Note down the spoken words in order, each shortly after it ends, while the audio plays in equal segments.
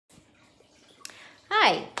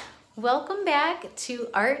Hi, welcome back to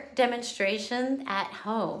art demonstration at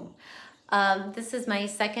home. This is my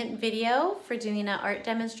second video for doing an art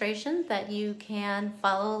demonstration that you can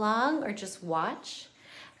follow along or just watch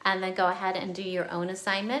and then go ahead and do your own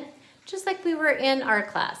assignment, just like we were in art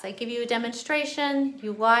class. I give you a demonstration,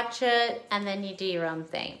 you watch it, and then you do your own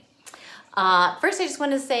thing. First, I just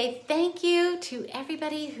want to say thank you to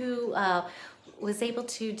everybody who was able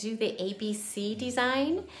to do the ABC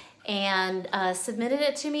design and submitted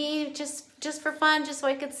it to me just for fun, just so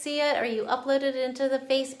I could see it, or you uploaded it into the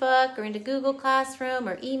Facebook or into Google Classroom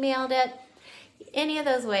or emailed it. Any of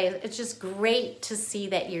those ways, it's just great to see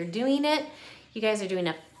that you're doing it. You guys are doing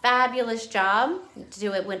a fabulous job.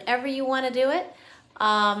 Do it whenever you want to do it.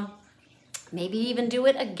 Maybe even do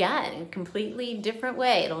it again in a completely different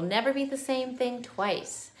way. It'll never be the same thing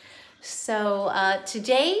twice. So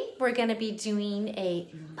today we're going to be doing a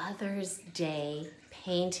Mother's Day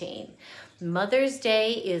painting. Mother's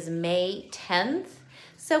Day is May 10th,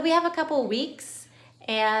 so we have a couple weeks,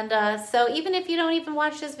 and so even if you don't even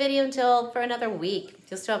watch this video until for another week,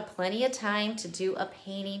 you'll still have plenty of time to do a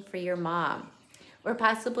painting for your mom or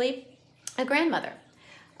possibly a grandmother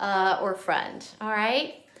or friend. All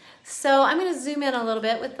right, so I'm going to zoom in a little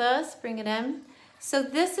bit with this, bring it in. So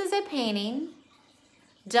this is a painting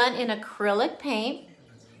done in acrylic paint,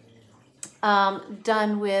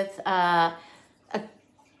 done with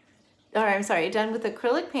done with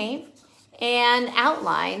acrylic paint and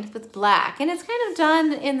outlined with black. And it's kind of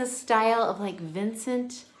done in the style of like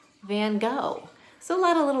Vincent van Gogh. So a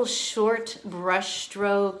lot of little short brush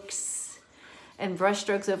strokes and brush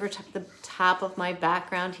strokes over the top of my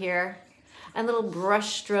background here, and little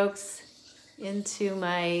brush strokes into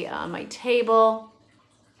my my table.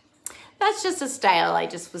 That's just a style I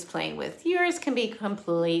just was playing with. Yours can be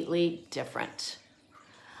completely different.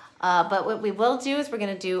 But what we will do is we're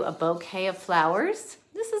gonna do a bouquet of flowers.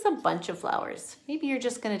 This is a bunch of flowers. Maybe you're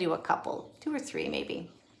just gonna do a couple, 2 or 3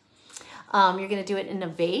 maybe. You're gonna do it in a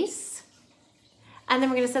vase, and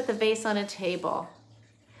then we're gonna set the vase on a table.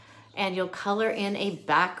 And you'll color in a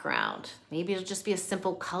background. Maybe it'll just be a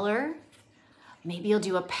simple color. Maybe you'll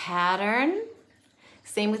do a pattern.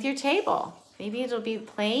 Same with your table. Maybe it'll be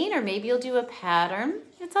plain, or maybe you'll do a pattern.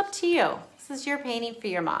 It's up to you. This is your painting for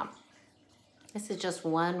your mom. This is just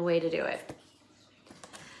one way to do it.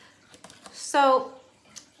 So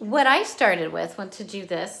what I started with when to do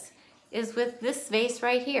this is with this vase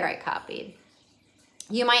right here I copied.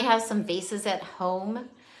 You might have some vases at home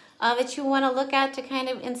that you want to look at to kind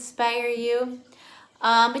of inspire you.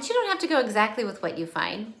 But you don't have to go exactly with what you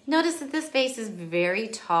find. Notice that this vase is very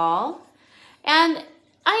tall, and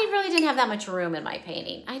I really didn't have that much room in my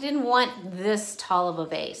painting. I didn't want this tall of a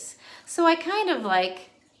vase. So I kind of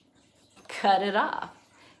like cut it off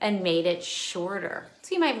and made it shorter.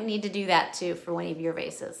 So you might need to do that too for one of your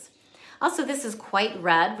vases. Also, this is quite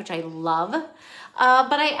red, which I love, but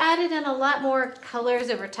I added in a lot more colors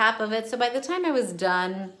over top of it. So by the time I was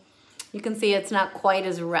done, you can see it's not quite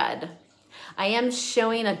as red. I am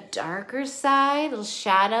showing a darker side, a little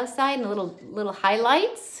shadow side, and little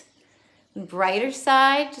highlights. Brighter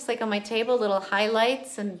side, just like on my table, little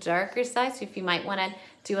highlights and darker side. So if you might want to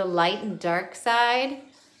do a light and dark side,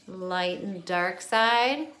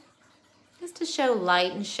 just to show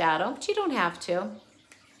light and shadow, but you don't have to.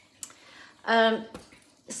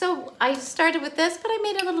 So I started with this, but I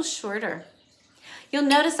made it a little shorter. You'll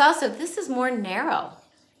notice also this is more narrow.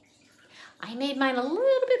 I made mine a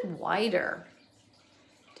little bit wider,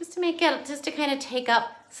 just to kind of take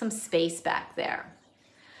up some space back there.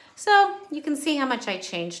 So you can see how much I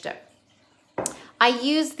changed it. I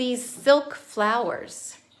used these silk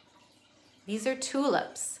flowers. These are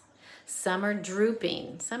tulips. Some are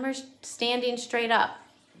drooping, some are standing straight up.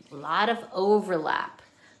 A lot of overlap,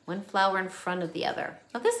 one flower in front of the other.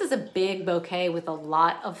 Now this is a big bouquet with a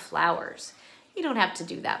lot of flowers. You don't have to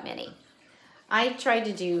do that many. I tried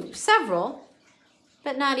to do several,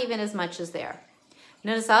 but not even as much as there.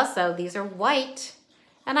 Notice also these are white,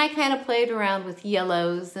 and I kind of played around with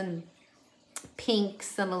yellows and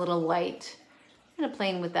pinks and a little white, kind of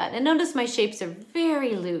playing with that. And notice my shapes are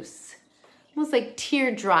very loose, almost like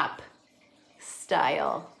teardrop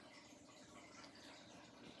style.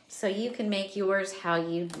 So you can make yours how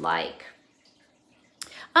you'd like.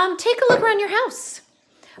 Take a look around your house.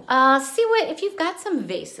 See if you've got some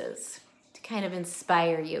vases to kind of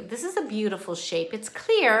inspire you. This is a beautiful shape. It's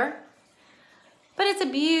clear, but it's a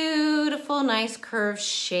beautiful, nice curved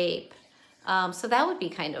shape. So that would be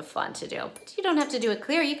kind of fun to do. But you don't have to do it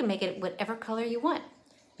clear. You can make it whatever color you want.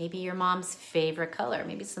 Maybe your mom's favorite color.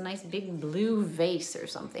 Maybe it's a nice big blue vase or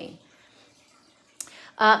something.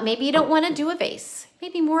 Maybe you don't want to do a vase.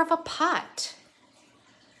 Maybe more of a pot.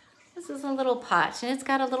 This is a little pot, and it's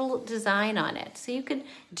got a little design on it. So you could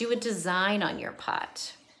do a design on your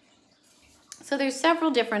pot. So there's several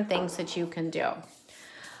different things that you can do.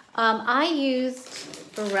 I used,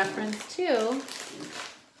 for reference too,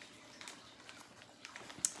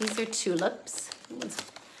 these are tulips.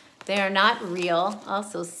 They are not real,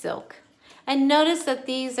 also silk. And notice that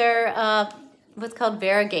these are what's called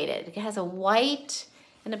variegated. It has a white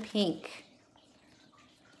and a pink.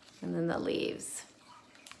 And then the leaves.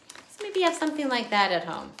 So maybe you have something like that at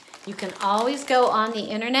home. You can always go on the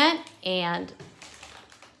internet and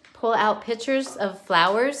pull out pictures of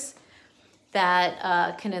flowers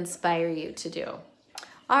that can inspire you to do.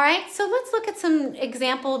 All right, so let's look at some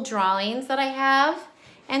example drawings that I have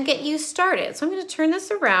and get you started. So I'm going to turn this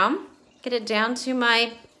around, get it down to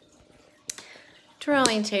my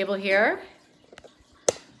drawing table here.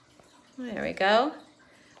 There we go.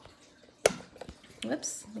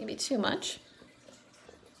 Whoops, maybe too much.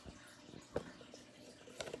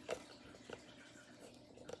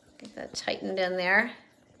 Get that tightened in there.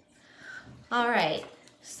 All right,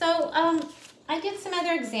 so I did some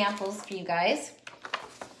other examples for you guys.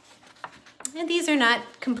 And these are not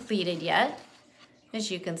completed yet,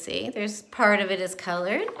 as you can see. There's part of it is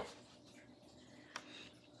colored.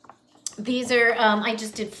 These are, I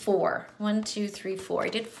just did 4. 1, 2, 3, 4. I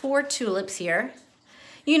did 4 tulips here.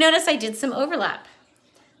 You notice I did some overlap.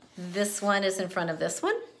 This one is in front of this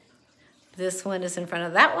one. This one is in front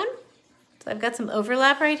of that one. So I've got some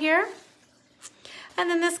overlap right here. And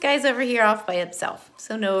then this guy's over here off by itself,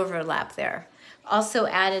 so no overlap there. Also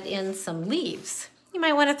added in some leaves. You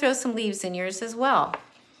might want to throw some leaves in yours as well.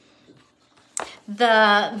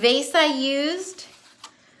 The vase I used,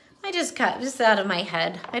 I just cut just out of my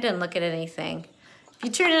head. I didn't look at anything. If you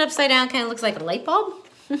turn it upside down, it kind of looks like a light bulb.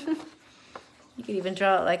 You could even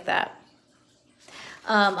draw it like that.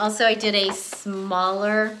 Also, I did a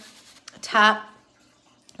smaller top,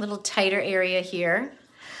 little tighter area here.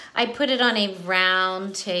 I put it on a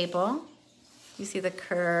round table. You see the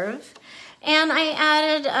curve. And I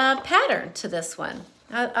added a pattern to this one.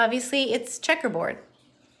 Obviously, it's checkerboard.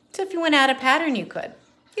 So if you want to add a pattern, you could.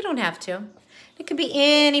 You don't have to. It could be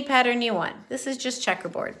any pattern you want. This is just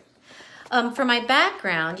checkerboard. For my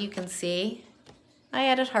background, you can see I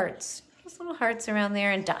added hearts. Those little hearts around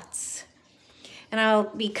there and dots. And I'll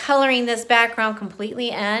be coloring this background completely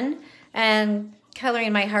in and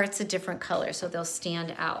coloring my hearts a different color so they'll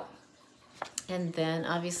stand out. And then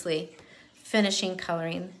obviously finishing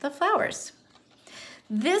coloring the flowers.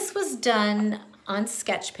 This was done on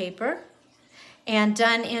sketch paper and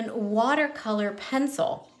done in watercolor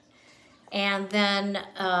pencil. And then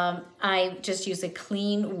I just used a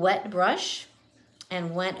clean wet brush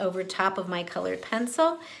and went over top of my colored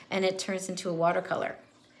pencil, and it turns into a watercolor.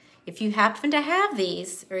 If you happen to have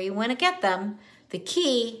these or you want to get them, the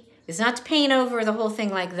key is not to paint over the whole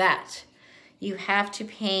thing like that. You have to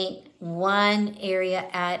paint one area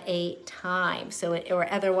at a time, or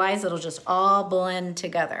otherwise it'll just all blend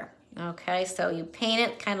together. Okay, so you paint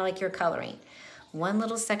it kind of like you're coloring, one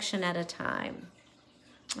little section at a time.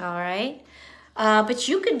 All right, but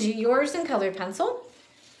you could do yours in colored pencil,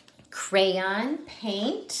 crayon,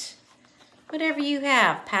 paint, whatever you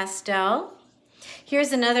have, pastel.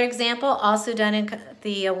 Here's another example, also done in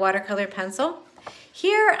the watercolor pencil.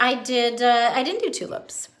 Here I didn't do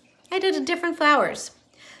tulips. I did different flowers.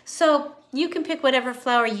 So you can pick whatever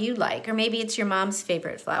flower you like, or maybe it's your mom's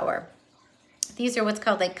favorite flower. These are what's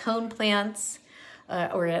called like cone plants,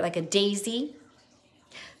 or like a daisy.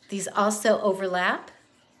 These also overlap.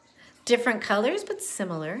 Different colors, but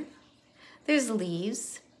similar. There's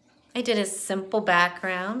leaves. I did a simple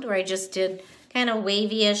background where I just did kind of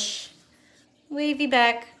wavy-ish, wavy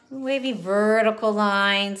vertical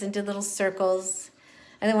lines and did little circles.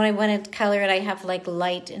 And then when I wanted to color it, I have like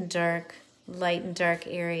light and dark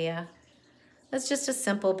area. That's just a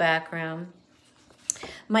simple background.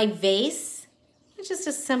 My vase is just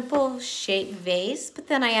a simple shaped vase, but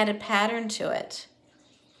then I added pattern to it.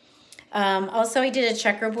 Also, I did a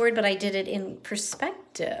checkerboard, but I did it in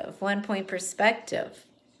perspective, 1-point perspective.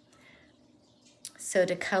 So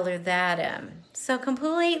to color that in. So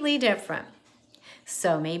completely different.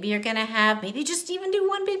 So maybe you're gonna have, maybe just even do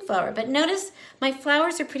one big flower, but notice my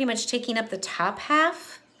flowers are pretty much taking up the top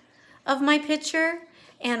half of my picture,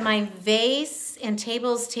 and my vase and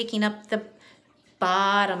table is taking up the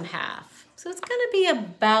bottom half. So it's gonna be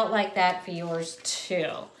about like that for yours too.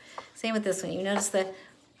 Same with this one. You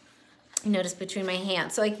notice between my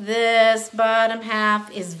hands. So like this bottom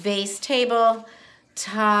half is vase table,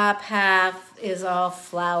 top half is all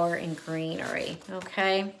flower and greenery,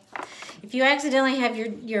 okay? If you accidentally have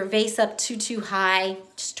your vase up too high,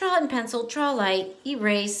 just draw it in pencil, draw light,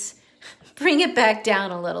 erase, bring it back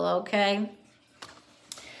down a little, okay?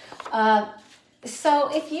 So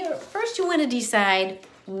if you first you want to decide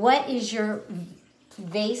what is your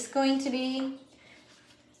vase going to be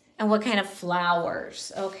and what kind of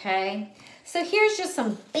flowers, okay? So here's just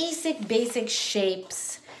some basic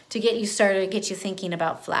shapes to get you started, get you thinking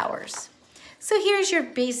about flowers. So here's your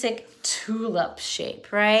basic tulip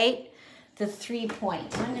shape, right? The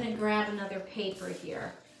 3-point. I'm gonna grab another paper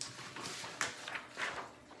here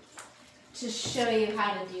to show you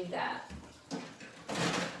how to do that.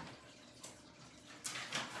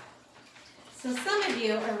 So some of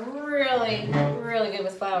you are really good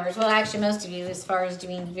with flowers. Well, actually most of you as far as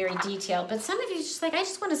doing very detailed, but some of you just like, I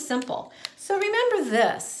just want a simple. So remember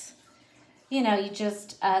this, you know, you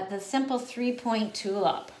just, the simple 3-point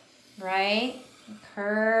tulip, right?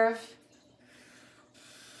 Curve.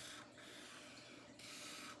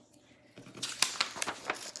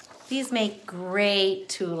 These make great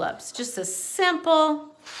tulips, just a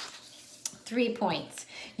simple 3 points.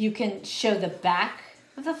 You can show the back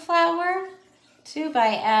of the flower too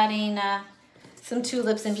by adding some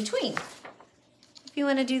tulips in between. If you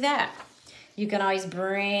want to do that, you can always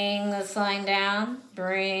bring this line down,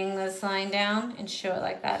 and show it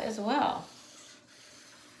like that as well.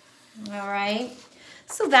 All right,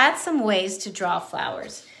 so that's some ways to draw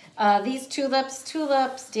flowers. These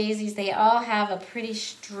tulips, daisies, they all have a pretty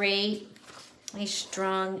straight, a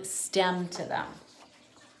strong stem to them.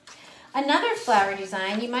 Another flower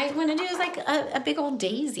design you might want to do is like a big old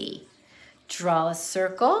daisy. Draw a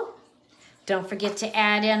circle. Don't forget to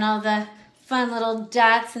add in all the fun little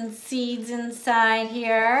dots and seeds inside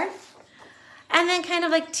here. And then kind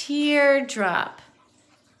of like teardrop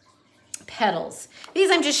petals.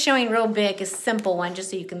 These I'm just showing real big, a simple one just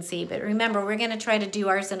so you can see. But remember, we're going to try to do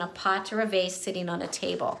ours in a pot or a vase sitting on a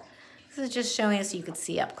table. This is just showing us so you can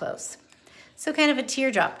see up close. So kind of a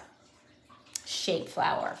teardrop shaped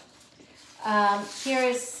flower. Here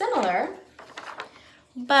is similar,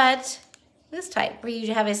 but this type where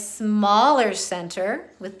you have a smaller center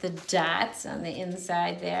with the dots on the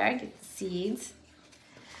inside there, get the seeds.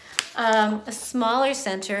 A smaller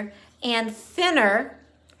center and thinner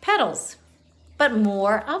petals, but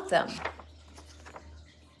more of them.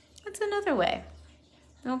 That's another way,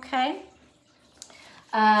 okay?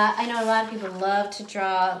 I know a lot of people love to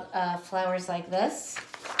draw flowers like this.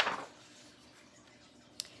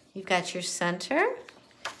 You've got your center.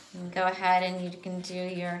 You can go ahead and you can do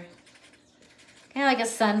your, kind of like a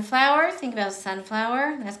sunflower. Think about a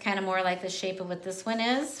sunflower. That's kind of more like the shape of what this one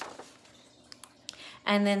is.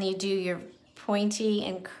 And then you do your pointy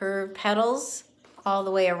and curved petals all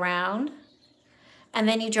the way around. And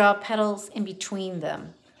then you draw petals in between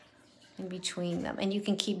them. And you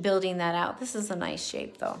can keep building that out. This is a nice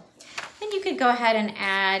shape though. Then you could go ahead and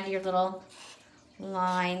add your little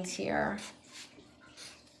lines here.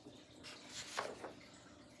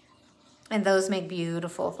 And those make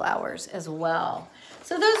beautiful flowers as well.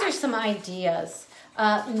 So those are some ideas.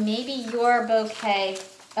 Maybe your bouquet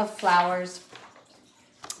of flowers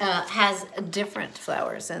has different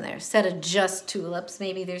flowers in there. Instead of just tulips,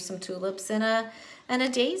 maybe there's some tulips and a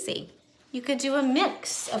daisy. You could do a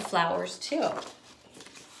mix of flowers too.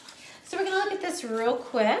 So we're gonna look at this real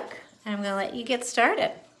quick, and I'm gonna let you get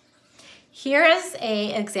started. Here is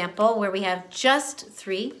an example where we have just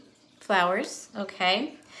 3 flowers,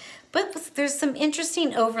 okay? But there's some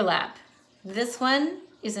interesting overlap. This one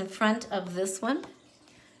is in front of this one.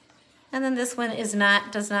 And then this one does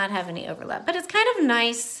not have any overlap. But it's kind of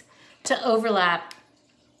nice to overlap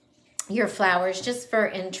your flowers just for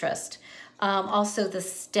interest. Also the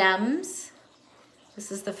stems. This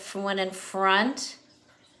is the one in front.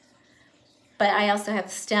 But I also have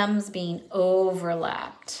stems being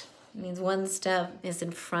overlapped. It means one stem is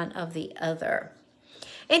in front of the other.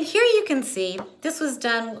 And here you can see this was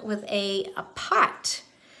done with a pot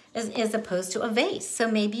as opposed to a vase. So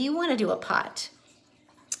maybe you want to do a pot.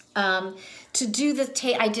 To do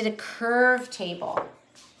the I did a curved table.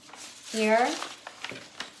 Here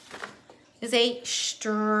is a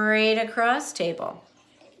straight across table.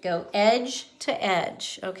 Go edge to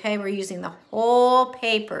edge, okay? We're using the whole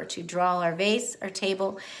paper to draw our vase, our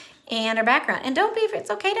table, and our background. And don't be afraid, it's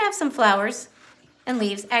okay to have some flowers and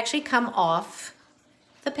leaves actually come off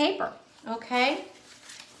the paper, okay?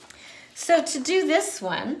 So to do this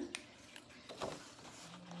one,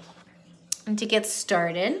 and to get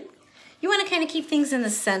started, you want to kind of keep things in the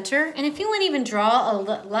center. And if you want to even draw a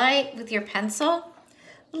light with your pencil, a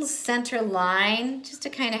little center line, just to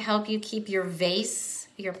kind of help you keep your vase,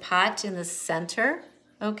 your pot in the center,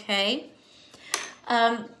 okay?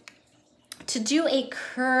 To do a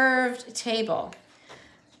curved table,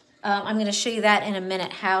 I'm gonna show you that in a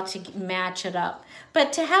minute, how to match it up.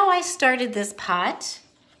 But to how I started this pot,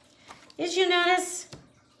 is you notice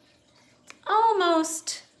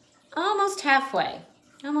almost halfway,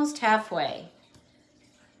 almost halfway.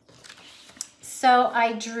 So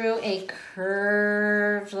I drew a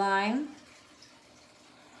curved line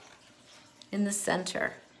in the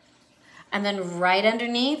center. And then right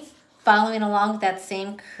underneath, following along with that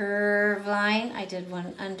same curved line, I did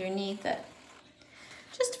one underneath it.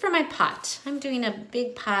 Just for my pot. I'm doing a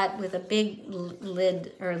big pot with a big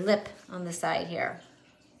lid or lip on the side here.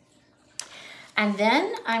 And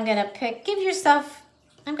then I'm gonna pick, give yourself,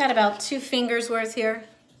 I've got about 2 fingers worth here.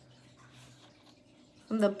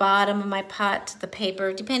 From the bottom of my pot to the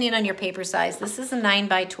paper, depending on your paper size. This is a 9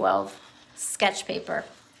 by 12 sketch paper.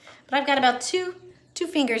 But I've got about two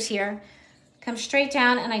fingers here. Come straight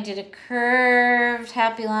down, and I did a curved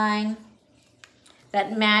happy line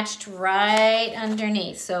that matched right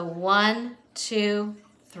underneath. So 1, 2,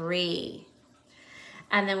 3.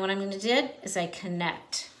 And then what I'm gonna do is I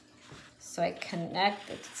connect. So I connect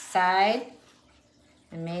the side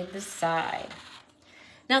and made the side.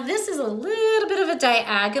 Now this is a little bit of a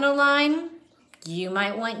diagonal line. You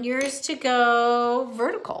might want yours to go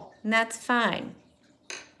vertical, and that's fine.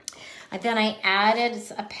 And then I added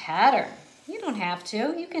a pattern. You don't have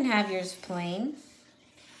to, you can have yours plain.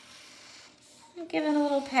 I'm giving a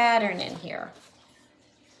little pattern in here.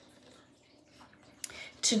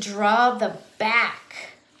 To draw the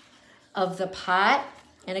back of the pot,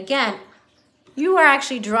 and again, you are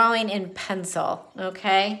actually drawing in pencil,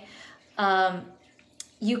 okay?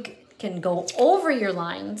 You can go over your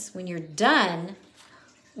lines when you're done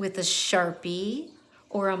with a Sharpie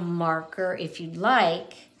or a marker if you'd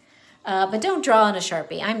like, but don't draw in a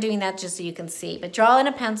Sharpie. I'm doing that just so you can see, but draw in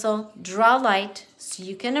a pencil, draw light so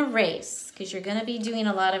you can erase, because you're gonna be doing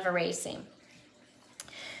a lot of erasing.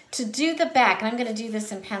 To do the back, and I'm gonna do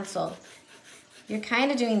this in pencil, you're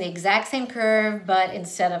kind of doing the exact same curve, but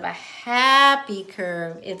instead of a happy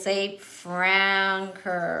curve, it's a frown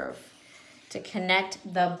curve to connect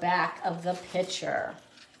the back of the picture.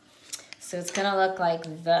 So it's gonna look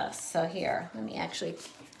like this. So here, let me actually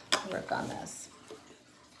work on this.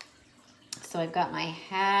 So I've got my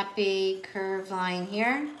happy curved line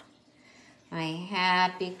here, my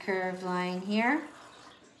happy curved line here,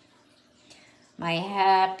 my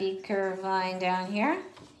happy curved line down here,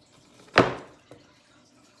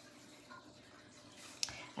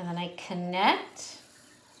 and then I connect.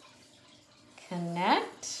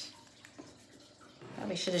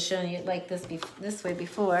 Probably should have shown you like this way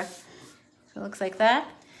before. So it looks like that.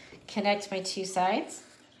 Connect my 2 sides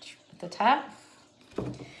at the top.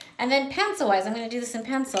 And then pencil-wise, I'm gonna do this in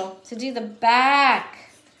pencil. To do the back,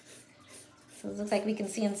 so it looks like we can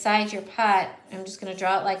see inside your pot. I'm just gonna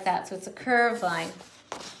draw it like that. So it's a curved line.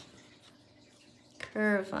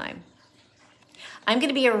 Curved line. I'm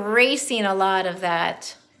gonna be erasing a lot of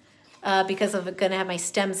that because I'm gonna have my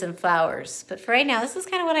stems and flowers. But for right now, this is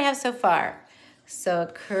kind of what I have so far. So a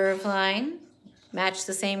curved line, match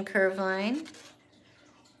the same curved line,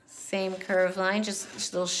 just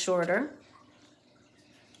a little shorter.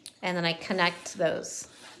 And then I connect those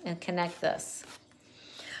and connect this.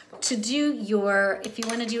 To do your, if you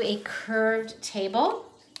wanna do a curved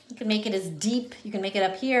table, you can make it as deep, you can make it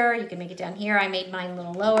up here, you can make it down here. I made mine a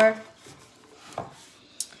little lower.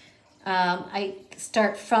 I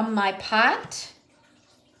start from my pot,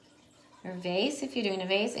 or vase if you're doing a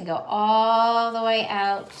vase, and go all the way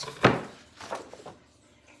out.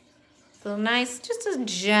 So nice, just a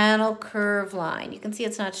gentle curve line. You can see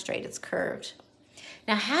it's not straight, it's curved.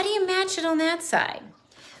 Now how do you match it on that side?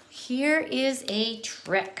 Here is a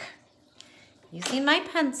trick. Using my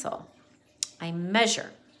pencil, I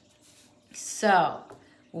measure. So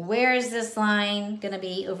where is this line gonna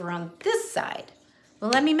be over on this side?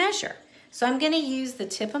 Well, let me measure. So I'm gonna use the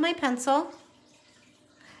tip of my pencil,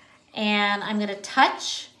 and I'm gonna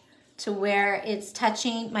touch to where it's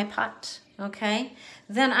touching my pot, okay?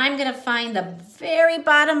 Then I'm gonna find the very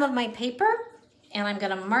bottom of my paper, and I'm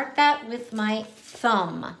gonna mark that with my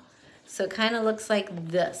thumb. So it kind of looks like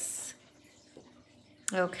this.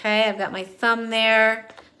 Okay, I've got my thumb there,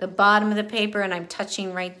 the bottom of the paper, and I'm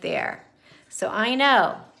touching right there. So I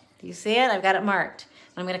know, do you see it? I've got it marked.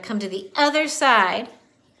 I'm gonna come to the other side.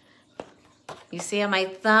 You see how my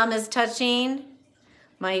thumb is touching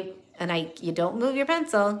you don't move your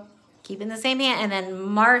pencil, keep it in the same hand, and then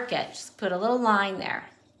mark it. Just put a little line there.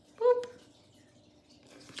 Boop.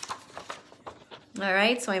 All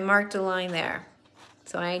right, so I marked a line there.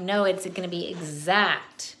 So I know it's gonna be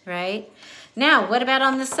exact, right? Now, what about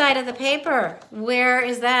on the side of the paper? Where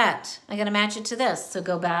is that? I'm gonna match it to this. So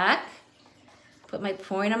go back, Put my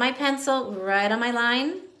point of my pencil right on my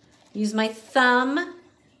line. Use my thumb.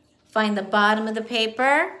 Find the bottom of the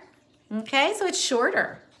paper. Okay, so it's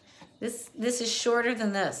shorter. This is shorter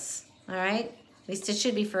than this, all right? At least it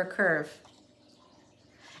should be for a curve.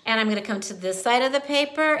 And I'm gonna come to this side of the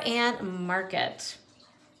paper and mark it.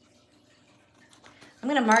 I'm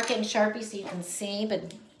gonna mark it in Sharpie so you can see,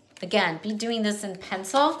 but again, be doing this in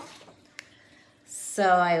pencil. So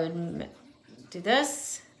I would do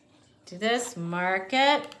this, mark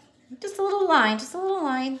it. Just a little line, just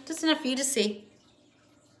enough for you to see.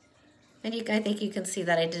 And I think you can see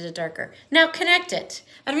that I did it darker. Now connect it.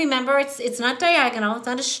 And remember, it's not diagonal, it's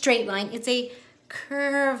not a straight line, it's a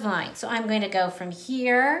curve line. So I'm going to go from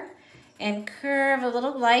here and curve a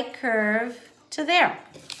little light curve to there.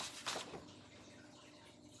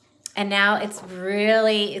 And now it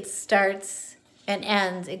starts and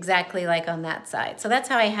ends exactly like on that side. So that's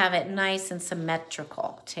how I have it nice and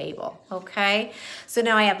symmetrical table, okay? So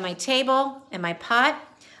now I have my table and my pot.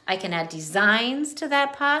 I can add designs to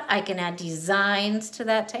that pot. I can add designs to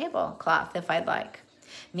that tablecloth if I'd like.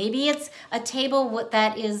 Maybe it's a table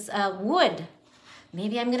that is wood.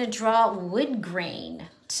 Maybe I'm gonna draw wood grain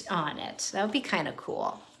on it. That would be kind of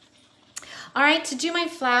cool. All right, to do my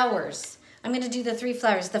flowers, I'm gonna do the 3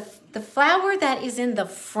 flowers. The flower that is in the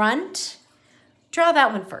front, draw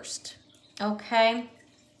that one first, okay?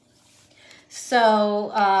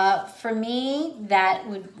 So for me, that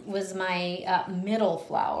was my middle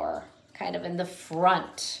flower, kind of in the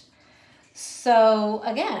front. So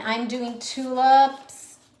again, I'm doing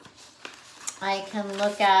tulips. I can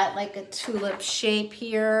look at like a tulip shape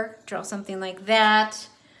here, draw something like that.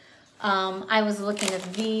 I was looking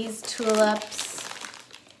at these tulips,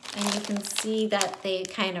 and you can see that they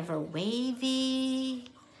kind of are wavy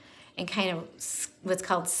and kind of what's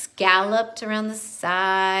called scalloped around the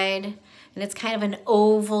side. And it's kind of an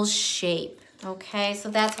oval shape, okay? So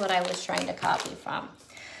that's what I was trying to copy from.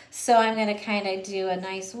 So I'm gonna kind of do a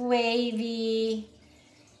nice wavy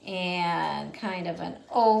and kind of an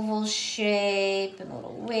oval shape and a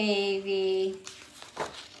little wavy.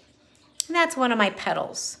 And that's one of my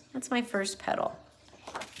petals. That's my first petal.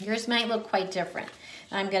 Yours might look quite different.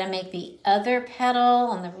 And I'm gonna make the other petal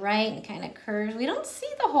on the right and kind of curve. We don't see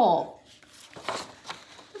the whole.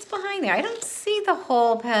 What's behind there? I don't see the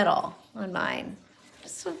whole petal on mine.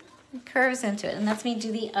 Just curves into it. And that's me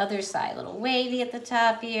do the other side. A little wavy at the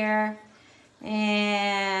top here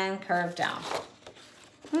and curve down.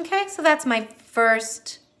 Okay, so that's my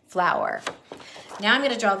first flower. Now I'm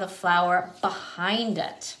gonna draw the flower behind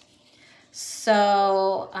it.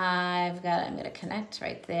 So I'm gonna connect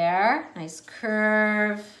right there. Nice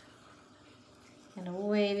curve and a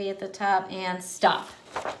wavy at the top and stop.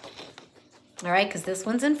 All right, because this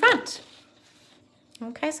one's in front.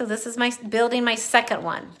 Okay, so this is building my second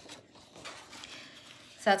one.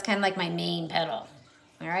 So that's kind of like my main petal.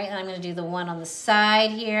 All right, and I'm gonna do the one on the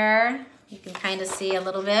side here. You can kind of see a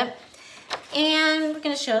little bit. And we're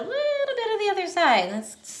gonna show a little bit of the other side. And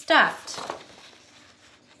it's stopped.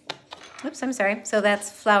 Oops, I'm sorry. So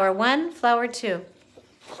that's flower 1, flower 2.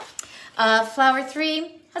 Flower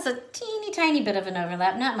 3 has a teeny tiny bit of an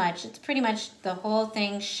overlap, not much. It's pretty much the whole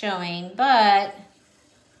thing showing, but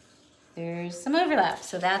there's some overlap.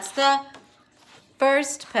 So that's the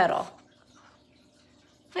first petal.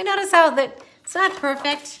 I notice how that it's not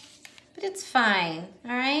perfect, but it's fine,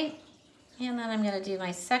 all right? And then I'm gonna do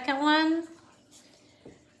my second one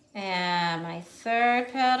and my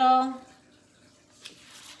third petal.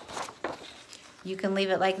 You can leave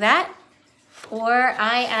it like that, or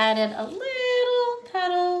I added a little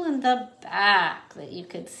petal in the back that you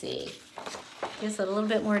could see. Gives it a little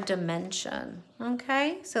bit more dimension,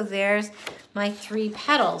 okay? So there's my 3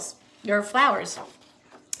 petals, or flowers.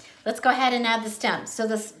 Let's go ahead and add the stem. So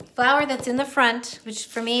this flower that's in the front, which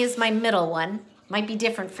for me is my middle one, might be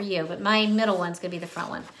different for you, but my middle one's gonna be the front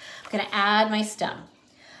one. I'm gonna add my stem.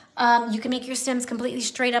 You can make your stems completely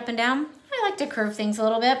straight up and down. I like to curve things a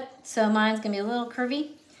little bit, so mine's gonna be a little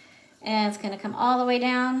curvy, and it's gonna come all the way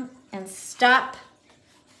down and stop.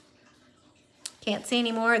 Can't see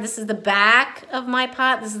anymore. This is the back of my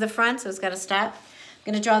pot. This is the front, so it's gotta stop.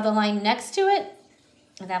 I'm gonna draw the line next to it,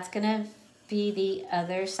 and that's gonna be the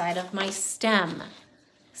other side of my stem.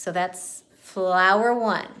 So that's flower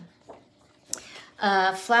 1.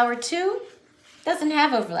 Flower 2 doesn't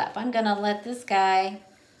have overlap. I'm gonna let this guy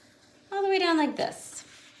all the way down like this.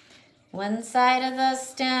 One side of the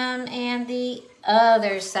stem and the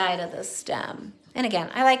other side of the stem. And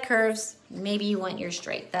again, I like curves. Maybe you want yours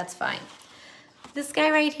straight, that's fine. This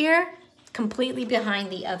guy right here, completely behind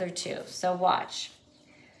the other 2. So watch.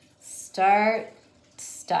 Start,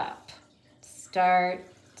 stop, start,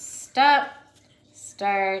 stop,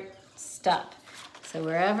 start, stop. So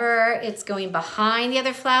wherever it's going behind the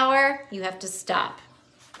other flower, you have to stop.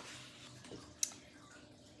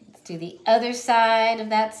 Let's do the other side of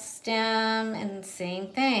that stem and same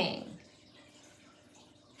thing.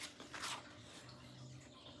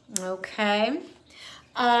 Okay.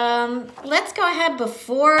 Let's go ahead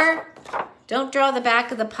don't draw the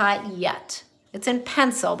back of the pot yet. It's in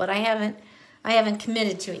pencil, but I haven't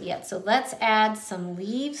committed to it yet. So let's add some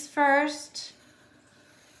leaves first.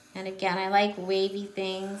 And again, I like wavy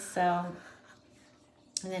things, so,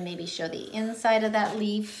 and then maybe show the inside of that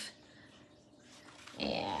leaf.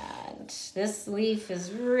 And this leaf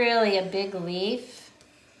is really a big leaf,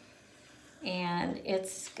 and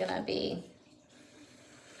it's gonna be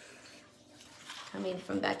coming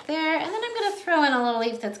from back there. And then I'm gonna throw in a little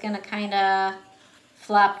leaf that's gonna kinda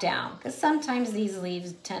flop down, because sometimes these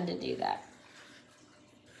leaves tend to do that.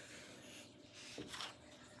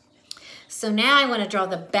 So now I want to draw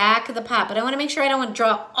the back of the pot, but I want to make sure I don't want to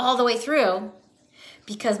draw all the way through,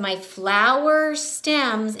 because my flower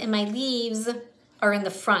stems and my leaves are in the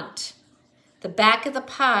front. The back of the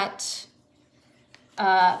pot,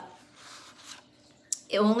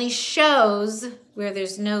 it only shows where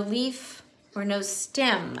there's no leaf or no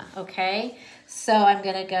stem, okay? So I'm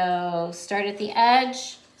gonna go start at the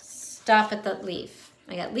edge, stop at the leaf.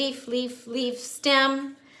 I got leaf, leaf, leaf,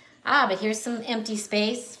 stem. But here's some empty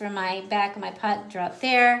space for my back of my pot, draw it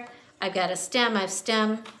there. I've got a stem, I have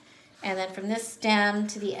stem, and then from this stem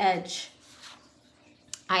to the edge,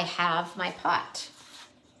 I have my pot.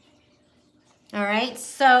 All right,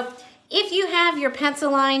 so if you have your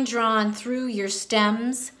pencil line drawn through your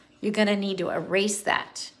stems, you're gonna need to erase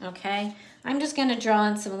that, okay? I'm just gonna draw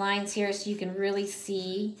in some lines here so you can really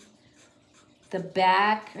see the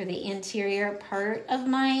back or the interior part of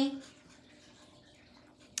my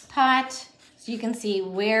pot, so you can see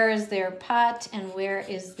where is their pot and where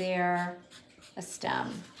is there a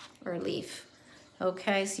stem or leaf.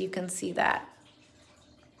 Okay, so you can see that.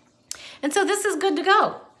 And so this is good to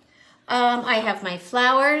go. I have my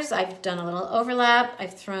flowers, I've done a little overlap,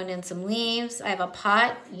 I've thrown in some leaves, I have a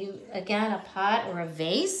pot, again, a pot or a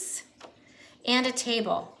vase, and a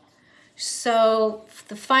table. So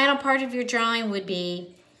the final part of your drawing would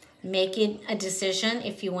be making a decision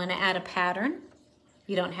if you want to add a pattern.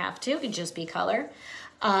 You don't have to, it could just be color.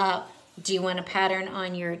 Do you want a pattern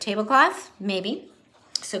on your tablecloth? Maybe.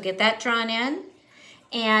 So get that drawn in.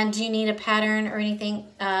 And do you need a pattern or anything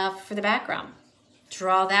for the background?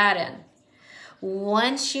 Draw that in.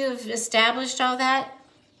 Once you've established all that,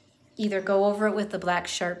 either go over it with the black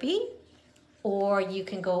Sharpie, or you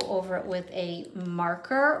can go over it with a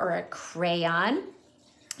marker or a crayon.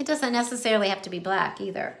 It doesn't necessarily have to be black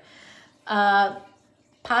either.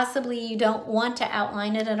 Possibly you don't want to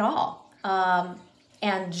outline it at all,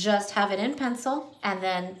 and just have it in pencil and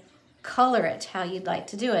then color it how you'd like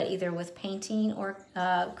to do it, either with painting or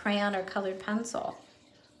crayon or colored pencil.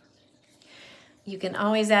 You can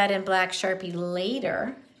always add in black Sharpie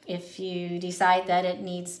later if you decide that it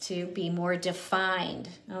needs to be more defined,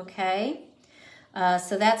 okay?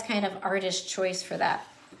 So that's kind of artist choice for that.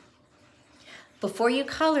 Before you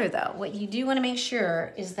color though, what you do want to make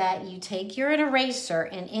sure is that you take your eraser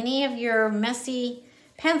and any of your messy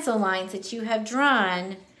pencil lines that you have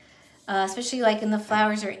drawn, especially like in the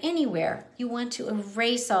flowers or anywhere, you want to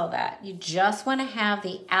erase all that. You just want to have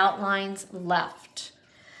the outlines left.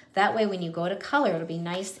 That way when you go to color, it'll be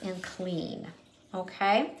nice and clean,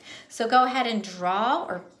 okay? So go ahead and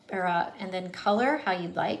draw and then color how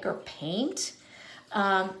you'd like, or paint.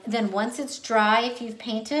 Then once it's dry, if you've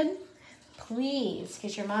painted, please,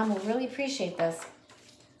 because your mom will really appreciate this,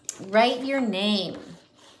 write your name,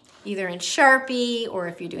 either in Sharpie, or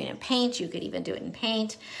if you're doing it in paint, you could even do it in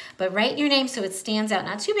paint, but write your name so it stands out,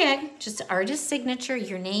 not too big, just artist signature,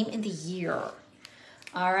 your name and the year.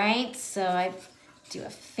 All right, so I do a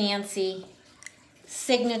fancy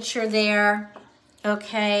signature there,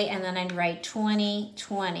 okay, and then I'd write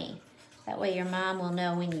 2020. That way your mom will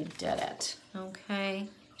know when you did it, okay?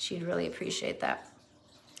 She'd really appreciate that.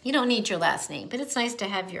 You don't need your last name, but it's nice to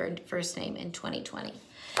have your first name in 2020.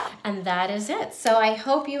 And that is it. So I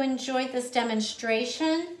hope you enjoyed this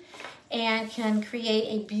demonstration and can create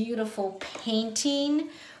a beautiful painting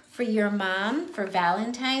for your mom for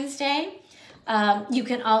Valentine's Day. You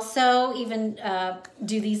can also even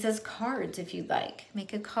do these as cards if you'd like.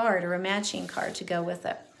 Make a card or a matching card to go with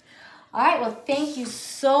it. All right, well, thank you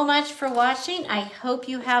so much for watching. I hope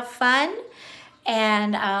you have fun,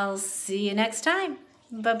 and I'll see you next time.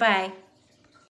 Bye-bye.